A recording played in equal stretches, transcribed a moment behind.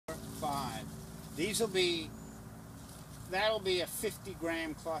These will be, that'll be a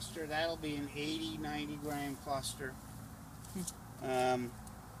 50-gram cluster. That'll be an 80, 90-gram cluster. And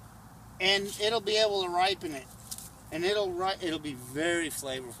it'll be able to ripen it. And it'll be very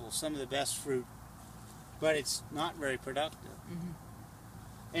flavorful, some of the best fruit. But it's not very productive. Mm-hmm.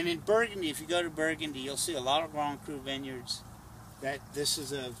 And in Burgundy, if you go to Burgundy, you'll see a lot of Grand Cru vineyards that this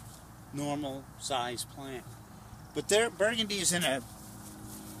is a normal size plant. But Burgundy is in a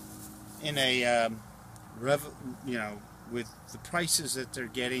you know, with the prices that they're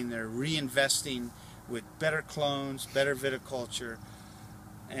getting, they're reinvesting with better clones, better viticulture,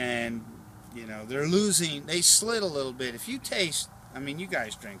 and you know, they slid a little bit. If you taste, I mean, you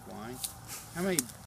guys drink wine. How many